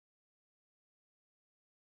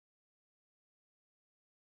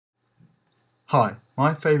Hi,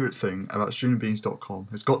 my favourite thing about studentbeans.com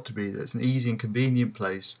has got to be that it's an easy and convenient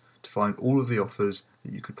place to find all of the offers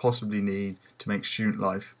that you could possibly need to make student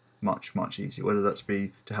life much easier, whether that's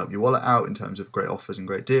be to help your wallet out in terms of great offers and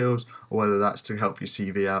great deals, or whether that's to help your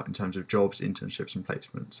CV out in terms of jobs, internships and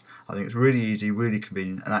placements. I think it's really easy, really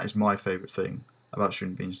convenient, and that is my favourite thing about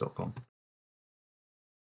studentbeans.com.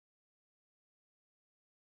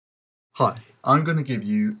 Hi, I'm going to give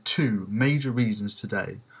you two major reasons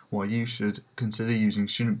today why you should consider using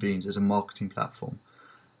StudentBeans as a marketing platform.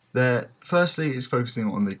 Firstly is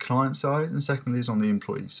focusing on the client side, and secondly is on the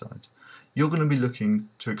employee side. You're going to be looking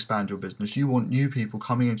to expand your business. You want new people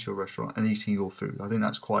coming into your restaurant and eating your food. I think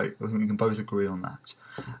we can both agree on that.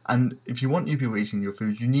 And if you want new people eating your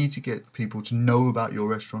food, you need to get people to know about your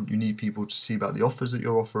restaurant. You need people to see about the offers that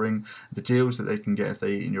you're offering, the deals that they can get if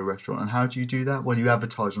they eat in your restaurant. And how do you do that? Well, you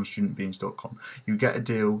advertise on studentbeans.com. You get a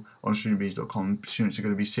deal on studentbeans.com. Students are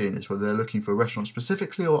going to be seeing this, whether they're looking for a restaurant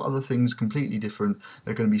specifically or other things completely different.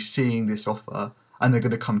 They're going to be seeing this offer and they're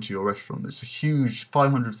going to come to your restaurant. It's a huge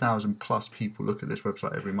 500,000 plus people look at this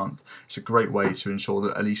website every month. It's a great way to ensure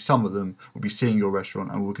that at least some of them will be seeing your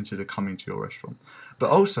restaurant and will consider coming to your restaurant.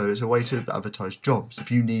 But also it's a way to advertise jobs.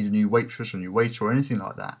 If you need a new waitress or a new waiter or anything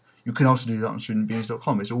like that, you can also do that on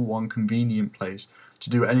studentbeans.com. It's all one convenient place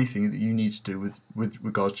to do anything that you need to do with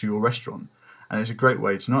regards to your restaurant. And it's a great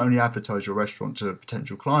way to not only advertise your restaurant to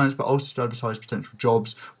potential clients, but also to advertise potential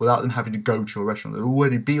jobs without them having to go to your restaurant. They'll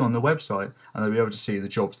already be on the website and they'll be able to see the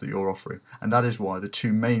jobs that you're offering. And that is why the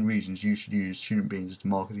two main reasons you should use StudentBeans as a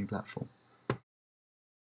marketing platform.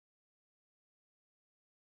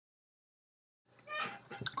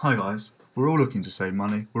 Hi guys, we're all looking to save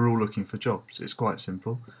money, we're all looking for jobs. It's quite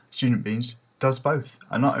simple. StudentBeans does both.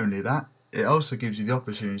 And not only that, it also gives you the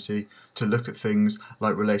opportunity to look at things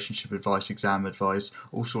like relationship advice, exam advice,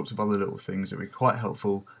 all sorts of other little things that will be quite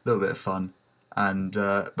helpful, a little bit of fun. And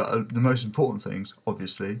the most important things,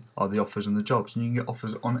 obviously, are the offers and the jobs. And you can get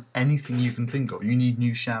offers on anything you can think of. You need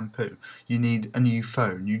new shampoo, you need a new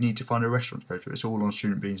phone, you need to find a restaurant to go to. It's all on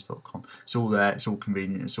studentbeans.com. It's all there, it's all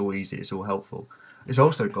convenient, it's all easy, it's all helpful. It's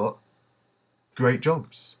also got great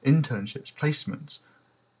jobs, internships, placements,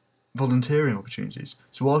 volunteering opportunities.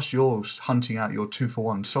 So whilst you're hunting out your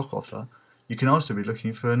 2-for-1 stock offer, you can also be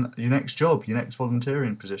looking for your next job, your next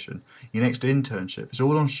volunteering position, your next internship. It's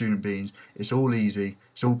all on StudentBeans. It's all easy.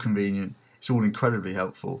 It's all convenient. It's all incredibly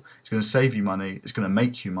helpful. It's going to save you money. It's going to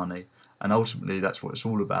make you money. And ultimately, that's what it's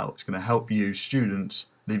all about. It's going to help you, students,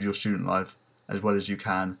 live your student life as well as you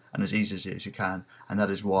can and as easily as you can. And that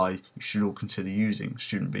is why you should all consider using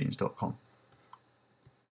studentbeans.com.